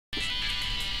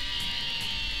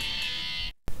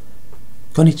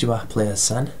Konnichiwa,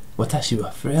 players-san. Watashi wa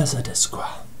Friaza desu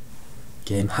ka?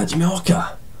 Game hajime wo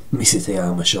ka? Misete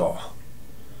yamashou.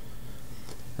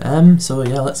 So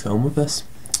yeah, let's get on with this.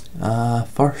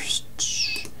 First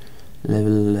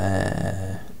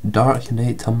level, Dark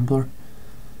Knight Tumbler.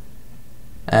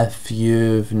 If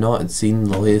you've not seen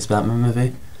the latest Batman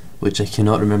movie, which I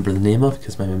cannot remember the name of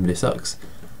because my memory sucks,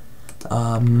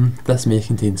 this may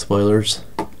contain spoilers.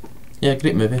 Yeah,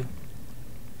 great movie.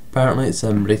 Apparently it's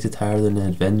rated higher than the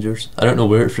Avengers. I don't know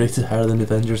where it's rated higher than the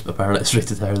Avengers, but apparently it's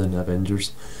rated higher than the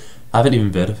Avengers. I haven't even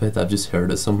verified that, I've just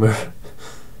heard it somewhere.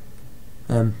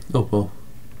 Oh well,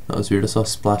 that was weird, I saw a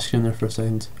splash screen there for a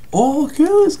second. Oh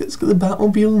cool, it's got the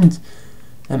Batmobile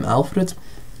and Alfred.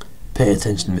 Pay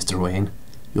attention, Mr. Wayne.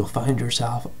 You'll find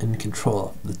yourself in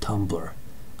control of the Tumbler,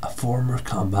 a former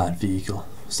combat vehicle.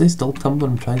 Stay still, Tumbler,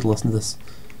 I'm trying to listen to this.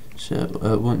 Shit,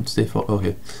 it won't stay for.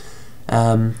 Okay.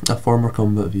 A former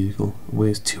combat vehicle,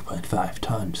 weighs 2.5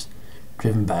 tons,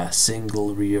 driven by a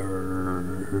single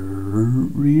rear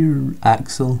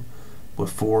axle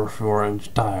with 4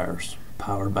 4-inch tires,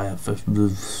 powered by a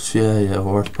 50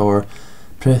 horsepower.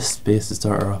 Press space to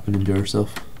start her up and endure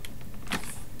yourself.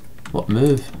 What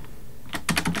move?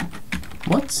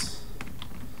 What?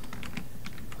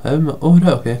 How am I? Oh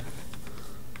right, okay.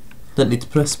 Didn't need to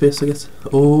press space, I guess.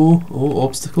 Oh,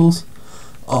 obstacles.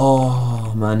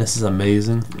 Oh man, this is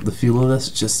amazing. The feel of this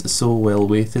just is so well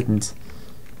weighted, and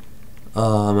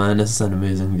oh man, this is an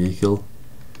amazing vehicle.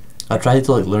 I tried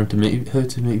to learn to make how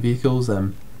to make vehicles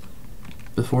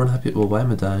before in Happy. Well, why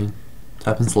am I dying? It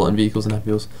happens a lot in vehicles and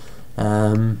Happy Wheels.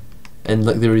 And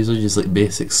they were usually just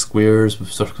basic squares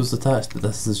with circles attached, but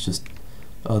this is just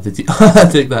they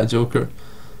take that Joker.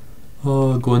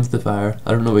 Oh, go into the fire.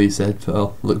 I don't know what he said, but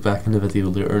I'll look back in the video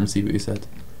later and see what he said.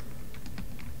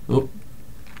 Oh.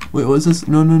 Wait, what is this?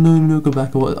 No, go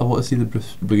back. I want to see the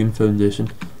Bruce Wayne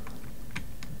Foundation.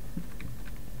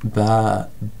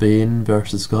 Bane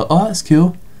versus God. Oh, that's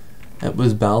cool. It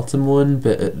was Baltimore,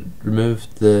 but it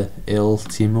removed the El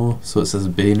Timo, so it says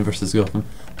Bane versus Gotham.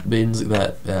 Bane's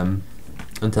like that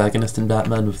antagonist in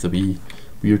Batman with the wee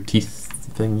weird teeth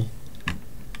thingy.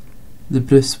 The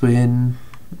Bruce Wayne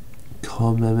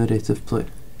commemorative plaque.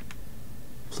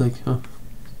 Oh,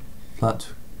 flat.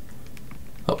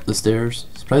 Up the stairs.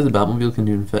 Surprised the Batmobile can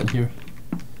even fit in here.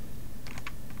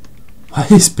 Why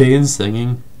is Bane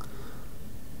singing?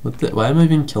 Why am I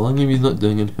even killing him? He's not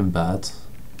doing anything bad.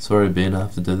 Sorry Bane, I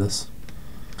have to do this.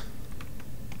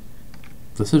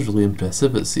 This is really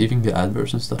impressive. It's even got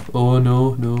adverts and stuff. Oh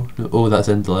no. Oh, that's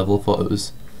end the level. I thought it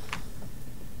was.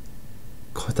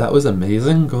 God, that was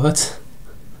amazing. God.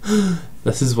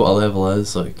 This is what a level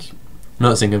is. I'm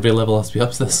not saying every level has to be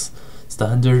up to this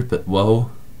standard, but wow.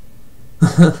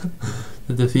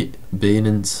 The defeat Bane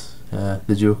and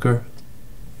the Joker.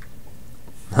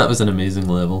 That was an amazing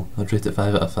level. I'd rate it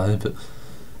 5 out of 5, but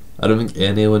I don't think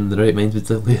anyone in the right mind would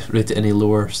rate it any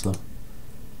lower, so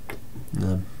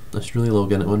I should really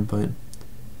log in at one point.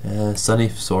 Sunny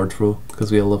sword throw,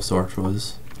 because we all love sword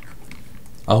throws.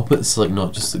 I hope it's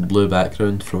not just blue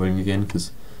background throwing again,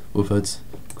 because we've had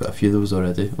quite a few of those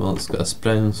already. Well, it's got a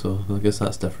spring, so I guess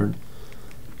that's different.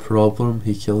 Problem,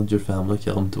 he killed your family,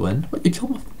 kill him to win. What, you kill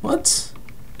my... What?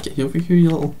 Get over here,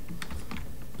 you little...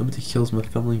 Nobody kills my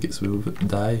family and gets away with it.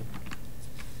 Die.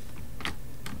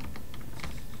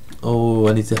 Oh,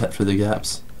 I need to hit through the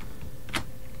gaps.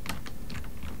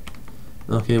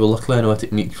 Okay, well luckily I know a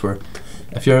technique for...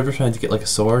 If you're ever trying to get a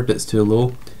sword that's too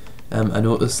low, I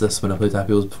noticed this when I played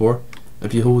Happy Wheels before.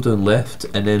 If you hold down left,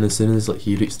 and then as soon as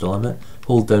you reach the limit,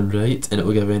 hold down right, and it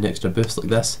will give you an extra boost like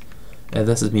this.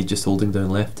 This is me just holding down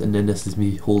left, and then this is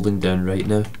me holding down right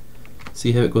now.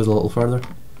 See how it goes a little further?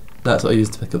 That's what I use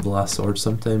to pick up the last sword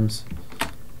sometimes.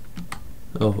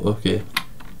 Oh, okay.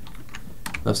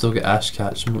 I've still got Ash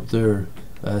Ketchum up there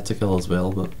to kill as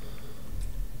well, but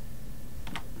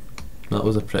that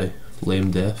was a pretty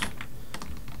lame death.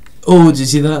 Oh, did you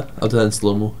see that? I'll do that in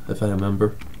slow-mo if I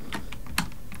remember.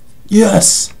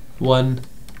 Yes! One.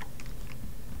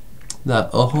 That.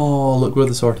 Oh, look where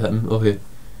the sword hit him. Okay.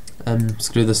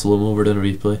 Screw the slow-mo, we're doing a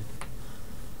replay.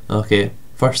 Okay,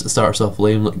 first it starts off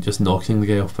lame, just knocking the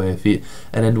guy off by his feet,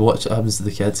 and then watch what happens to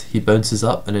the kid. He bounces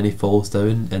up and then he falls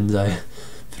down, and I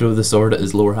throw the sword at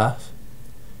his lower half,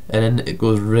 and then it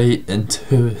goes right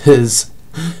into his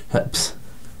hips.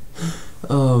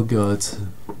 Oh god.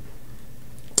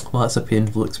 Well, that's a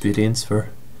painful experience for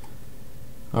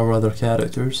our other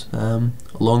characters.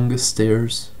 Longest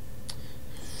stairs.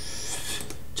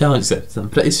 Challenge accepted. I'm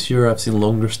pretty sure I've seen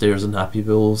longer stairs in Happy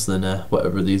Wheels than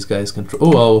whatever these guys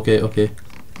control. Oh, okay.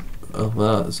 Oh,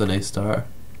 well, that's a nice start.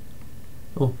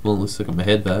 Oh, well, let's look at my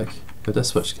head back. How did I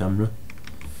switch camera?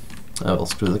 I will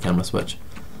screw the camera switch.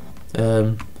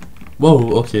 Whoa,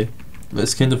 okay.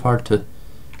 It's kind of hard to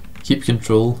keep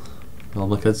control. Well,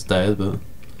 my kid's died, but...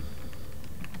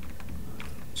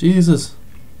 Jesus!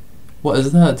 What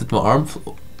is that? Did my arm...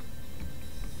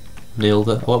 Nailed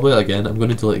it. I'll wait again. I'm going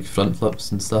to do like front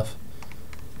flips and stuff.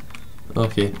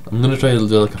 Okay, I'm going to try to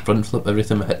do like a front flip every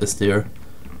time I hit the stair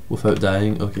without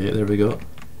dying. Okay, there we go.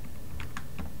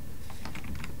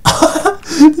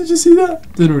 Did you see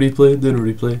that? Doing a replay, doing a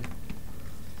replay.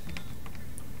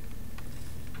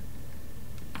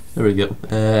 There we go.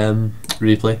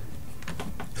 Replay.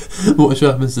 What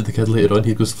happens to the kid later on?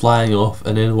 He goes flying off,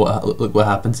 and then look what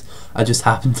happens. I just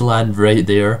happened to land right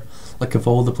there. Like, of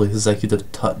all the places I could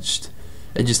have touched,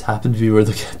 it just happened to be where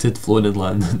the kid had flown and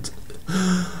landed.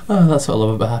 Oh, that's what I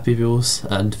love about Happy Wheels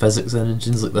and physics and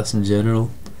engines like this in general.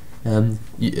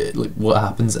 Like, what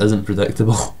happens isn't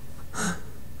predictable.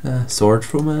 Sword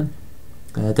throw, man.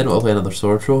 I didn't want to play another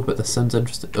sword throw, but this sounds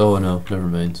interesting. Oh no, never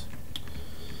mind.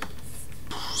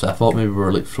 So I thought maybe we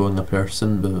were like throwing a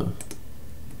person, but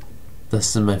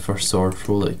this is my first sword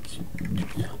throw. Like,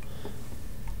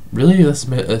 really, this is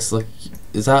my, it's like,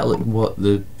 is that like what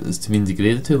the is to mean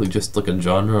degraded to? Like just like a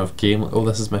genre of game? Like, oh,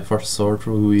 this is my first sword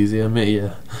throw. Go easy on me,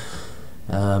 yeah.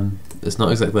 It's not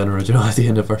exactly an original idea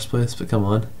in the first place, but come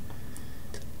on.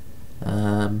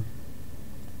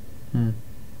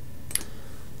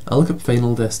 I look up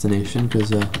Final Destination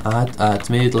because I'd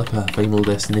made like a Final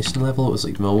Destination level. It was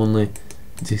like my only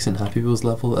decent Happy Wheels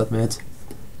level that I'd made.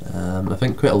 I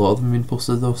think quite a lot of them have been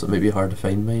posted though, so it might be hard to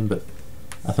find mine, but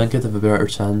I think I'd have a better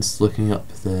chance looking up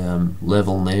the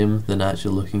level name than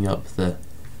actually looking up the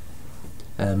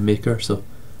maker, so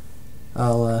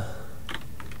I'll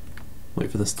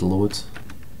wait for this to load.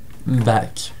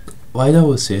 Back. Why do I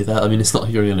always say that? I mean, it's not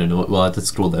like you're gonna know it. Well, I did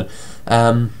scroll down.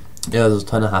 Yeah, there's a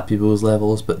ton of Happy Wheels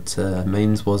levels, but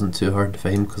mine's wasn't too hard to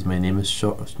find because my name is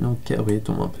short. No, get away,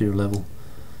 don't want to play your level.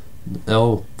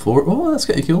 Oh, 4, oh, that's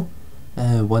pretty cool.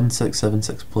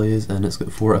 1676 plays, and it's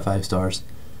got 4 out of 5 stars.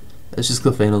 It's just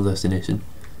the Final Destination.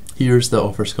 Here's the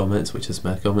author's comments, which is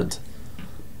my comment.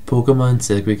 Pokemon,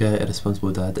 Segway Guy,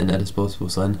 Irresponsible Dad, and Irresponsible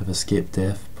Son have escaped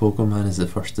death. Pokemon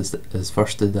is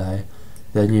first to die.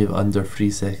 Then you have under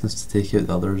 3 seconds to take out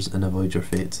the others and avoid your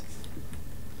fate.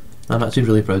 I'm actually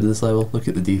really proud of this level. Look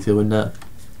at the detail in that.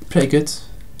 Pretty good.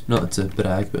 Not to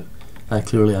brag, but I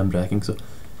clearly am bragging. So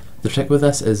the trick with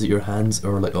this is that your hands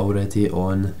are like already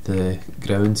on the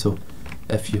ground. So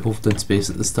if you hold in space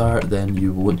at the start, then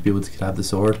you won't be able to grab the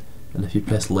sword. And if you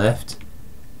press left,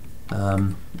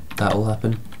 that'll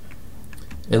happen.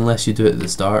 Unless you do it at the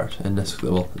start, and this,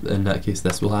 well, in that case,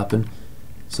 this will happen.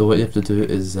 So what you have to do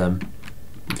is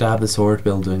grab the sword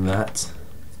while doing that,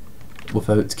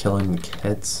 without killing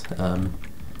kids.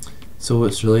 So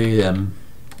it's really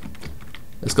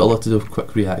it's got a lot to do with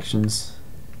quick reactions,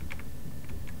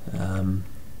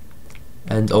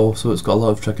 and also it's got a lot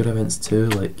of trigger events too.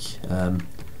 Like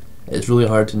it's really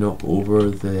hard to knock over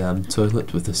the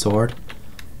toilet with the sword,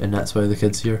 and that's why the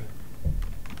kid's here.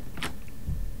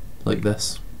 Like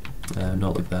this,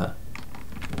 not like that.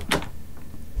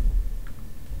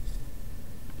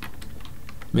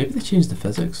 Maybe they changed the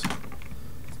physics.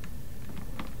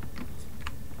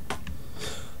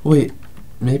 Wait,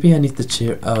 maybe I need the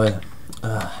chair. Oh yeah.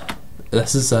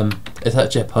 This is it's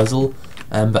actually a puzzle,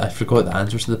 but I forgot the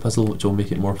answers to the puzzle, which will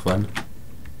make it more fun.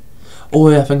 Oh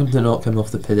yeah, I think I'm going to knock him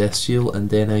off the pedestal, and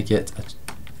then I get a...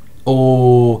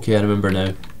 Oh, okay, I remember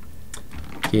now.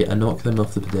 Okay, I knock them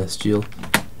off the pedestal,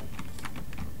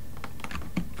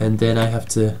 and then I have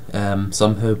to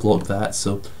somehow block that.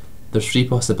 So there's 3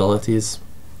 possibilities.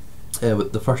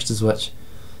 The first is which,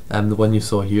 the one you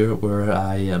saw here, where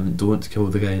I don't kill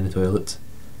the guy in the toilet.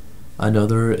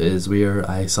 Another is where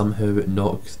I somehow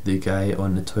knock the guy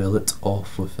on the toilet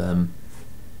off with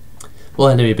well,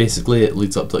 anyway, basically it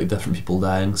leads up to like different people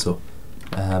dying. So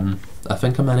I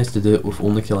think I managed to do it with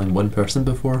only killing 1 person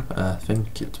before. I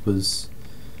think it was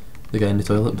the guy in the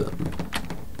toilet, but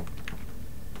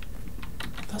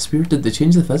that's weird. Did they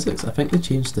change the physics? I think they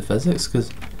changed the physics because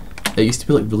it used to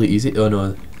be like really easy. Oh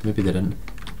no, maybe they didn't.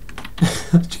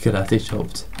 Karate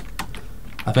chopped.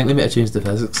 I think they might have changed the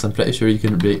physics. I'm pretty sure you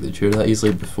couldn't break the chair that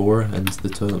easily before, and the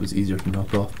toilet was easier to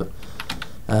knock off. But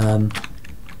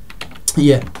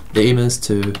yeah, the aim is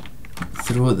to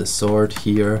throw the sword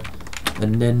here,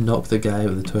 and then knock the guy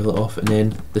with the toilet off, and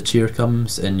then the chair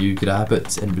comes and you grab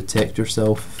it and protect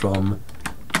yourself from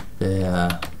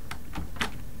the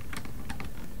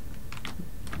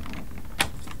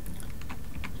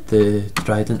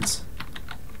trident.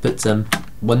 But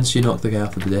once you knock the guy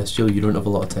off the pedestal, you don't have a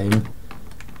lot of time.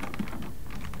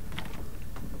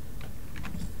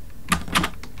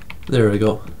 There we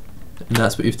go. and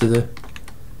that's what you have to do.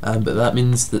 But that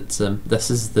means that this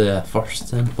is the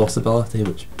first possibility,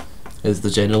 which is the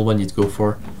general one you'd go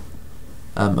for.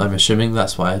 I'm assuming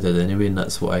that's what I did anyway, and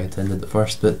that's what I intended at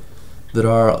first, but there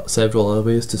are several other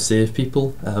ways to save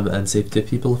people, and save 2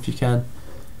 people if you can.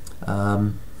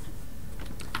 I'm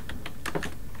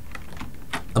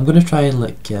gonna try and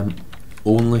like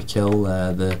only kill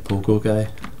the pogo guy.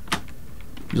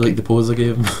 You like the pose I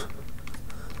gave him?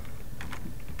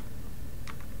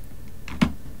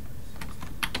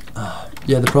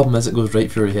 Yeah, the problem is it goes right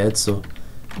through your head, so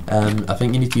I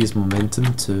think you need to use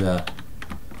momentum to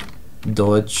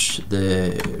dodge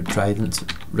the trident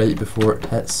right before it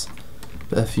hits.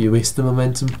 But if you waste the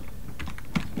momentum,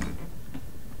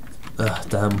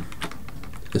 damn,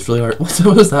 it's really hard.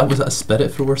 What was that? Was that a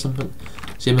spirit throw or something?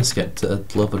 Shame I skipped it.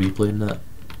 I'd love a replay in that.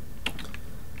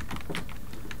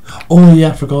 Oh yeah,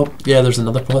 I forgot. Yeah, there's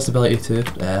another possibility too.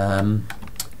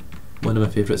 One of my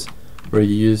favourites, where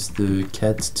you use the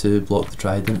kids to block the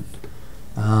trident.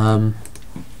 I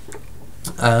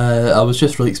was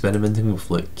just really experimenting with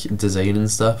like design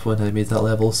and stuff when I made that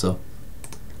level, so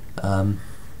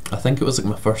I think it was like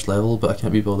my first level, but I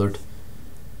can't be bothered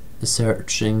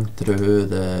searching through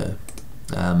the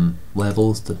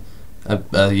levels to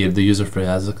yeah, the user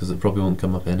Friaza, because it probably won't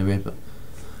come up anyway. But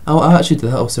I'll actually do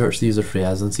that. I'll search the user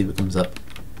Friaza and see what comes up.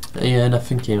 Yeah,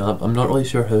 nothing came up. I'm not really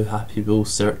sure how Happy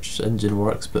Wheel's search engine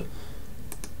works, but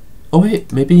oh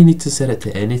wait, maybe you need to set it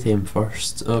to anytime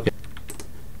first. Okay.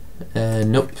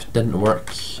 Nope, didn't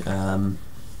work.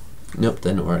 Nope,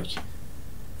 didn't work.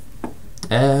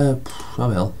 Oh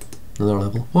well, another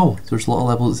level. Whoa, there's a lot of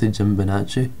levels that say Jim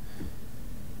Bonacci.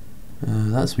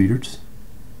 That's weird.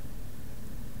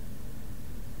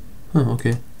 Oh,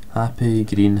 okay. Happy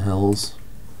Green Hills.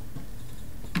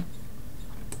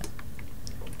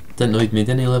 Didn't know he'd made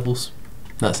any levels.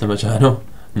 That's how much I know.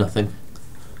 Nothing.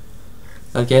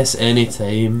 I guess any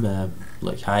time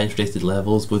like highest rated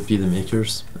levels would be the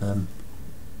makers.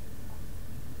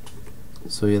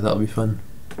 So yeah, that'll be fun.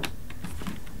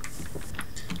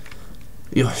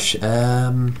 Yosh,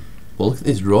 well look at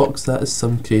these rocks, that is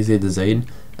some crazy design.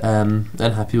 In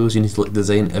Happy Wheels you need to like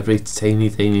design every tiny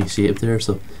shape there,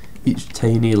 so each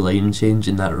tiny line change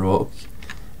in that rock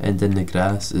and in the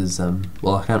grass is,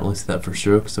 well I can't really say that for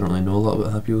sure because I don't really know a lot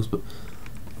about Happy Wheels, but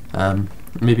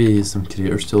maybe some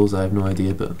creators tools, I have no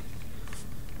idea, but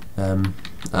I'm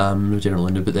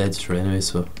generally new at the editor anyway,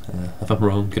 so if I'm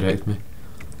wrong, correct me.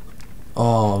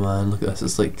 Oh man, look at this,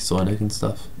 it's like Sonic and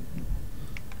stuff.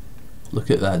 Look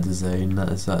at that design, that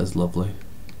is lovely.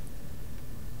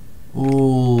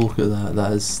 Oh, look at that,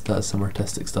 that is some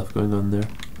artistic stuff going on there.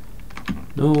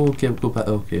 No, okay, go back,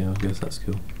 okay, I guess that's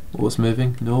cool. Oh, it's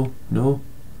moving, no.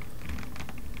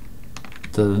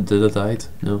 Did I died?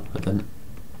 No, I didn't.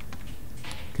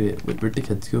 Great, wait, where'd the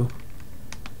kids go?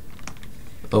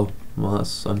 Oh, well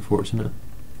that's unfortunate.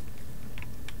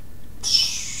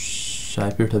 I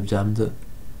appear to have jammed it.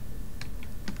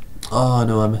 Oh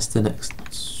no, I missed the next,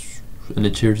 and the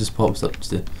chair just pops up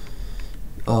to,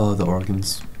 oh the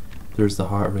organs. There's the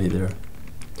heart right there.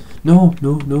 No,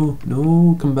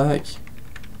 come back.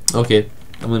 Okay,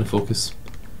 I'm gonna focus.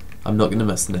 I'm not gonna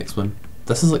miss the next one.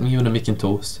 This is like me when I'm making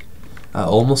toast. I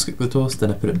almost cook the toast, then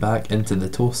I put it back into the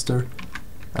toaster.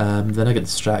 Then I get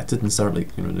distracted and start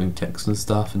like, you know, doing kicks and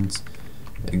stuff and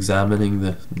examining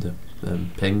the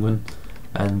penguin,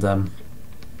 and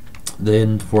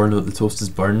then before I know it, the toast is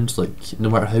burned. Like no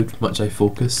matter how much I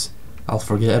focus, I'll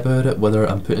forget about it, whether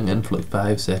I'm putting it in for like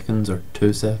 5 seconds or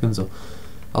 2 seconds, or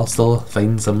I'll still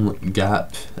find some like,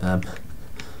 gap,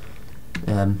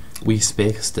 wee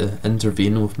space to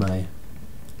intervene with my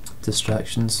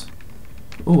distractions.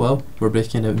 Oh well, we're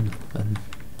breaking out and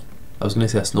I was going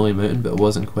to say a snowy mountain, but it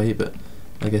wasn't quite, but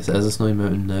I guess it is a snowy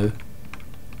mountain now.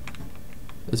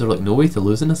 Is there like no way to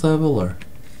lose in this level, or?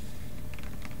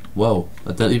 Whoa,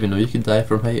 I didn't even know you could die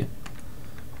from height.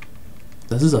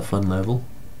 This is a fun level.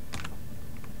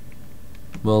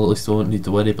 Well, at least I won't need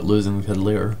to worry about losing the kid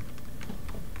later.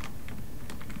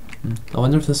 I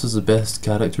wonder if this was the best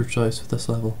character choice for this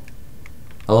level.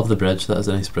 I love the bridge, that is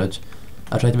a nice bridge.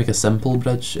 I tried to make a simple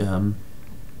bridge.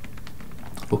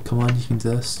 Oh come on, you can do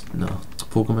this. No,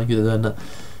 Pokemon could have done that.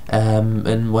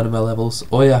 In one of my levels.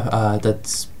 Oh yeah, I did.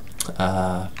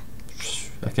 I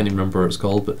can't even remember what it's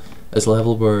called, but it's a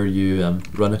level where you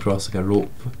run across like a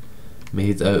rope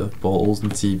made out of bottles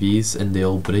and TVs, and they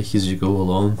all break as you go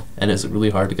along, and it's really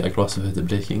hard to get across without it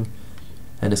breaking.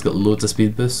 And it's got loads of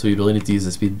speed boosts, so you really need to use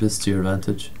the speed boost to your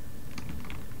advantage.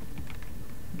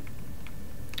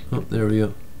 Oh, there we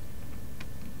go.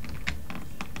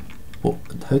 Oh,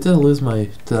 how did I lose my...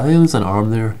 Did I lose an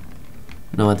arm there?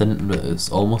 No, I didn't, but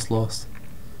it's almost lost.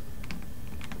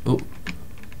 Oh,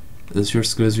 is your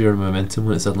screws your momentum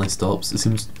when it suddenly stops? It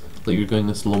seems like you're going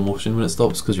in slow motion when it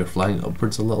stops because you're flying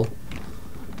upwards a little.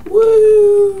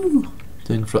 Woo!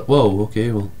 Doing whoa,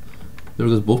 okay, well, there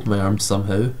goes both my arms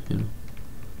somehow, you know.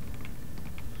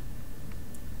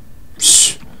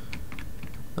 Psh!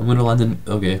 I'm gonna land in.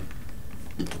 Okay.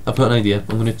 I've got an idea.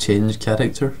 I'm gonna change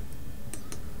character.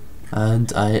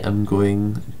 And I am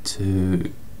going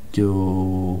to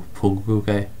go Pogo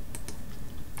Guy.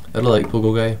 I really like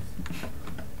Pogo Guy.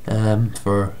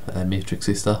 For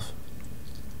matrixy stuff.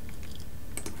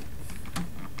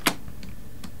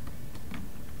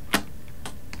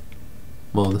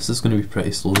 Well, this is going to be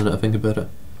pretty slow now that I think about it.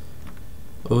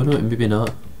 Oh no, maybe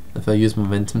not. If I use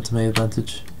momentum to my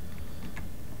advantage.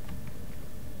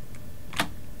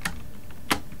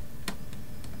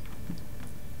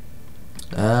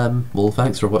 Well,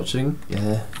 thanks for watching.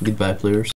 Goodbye, players.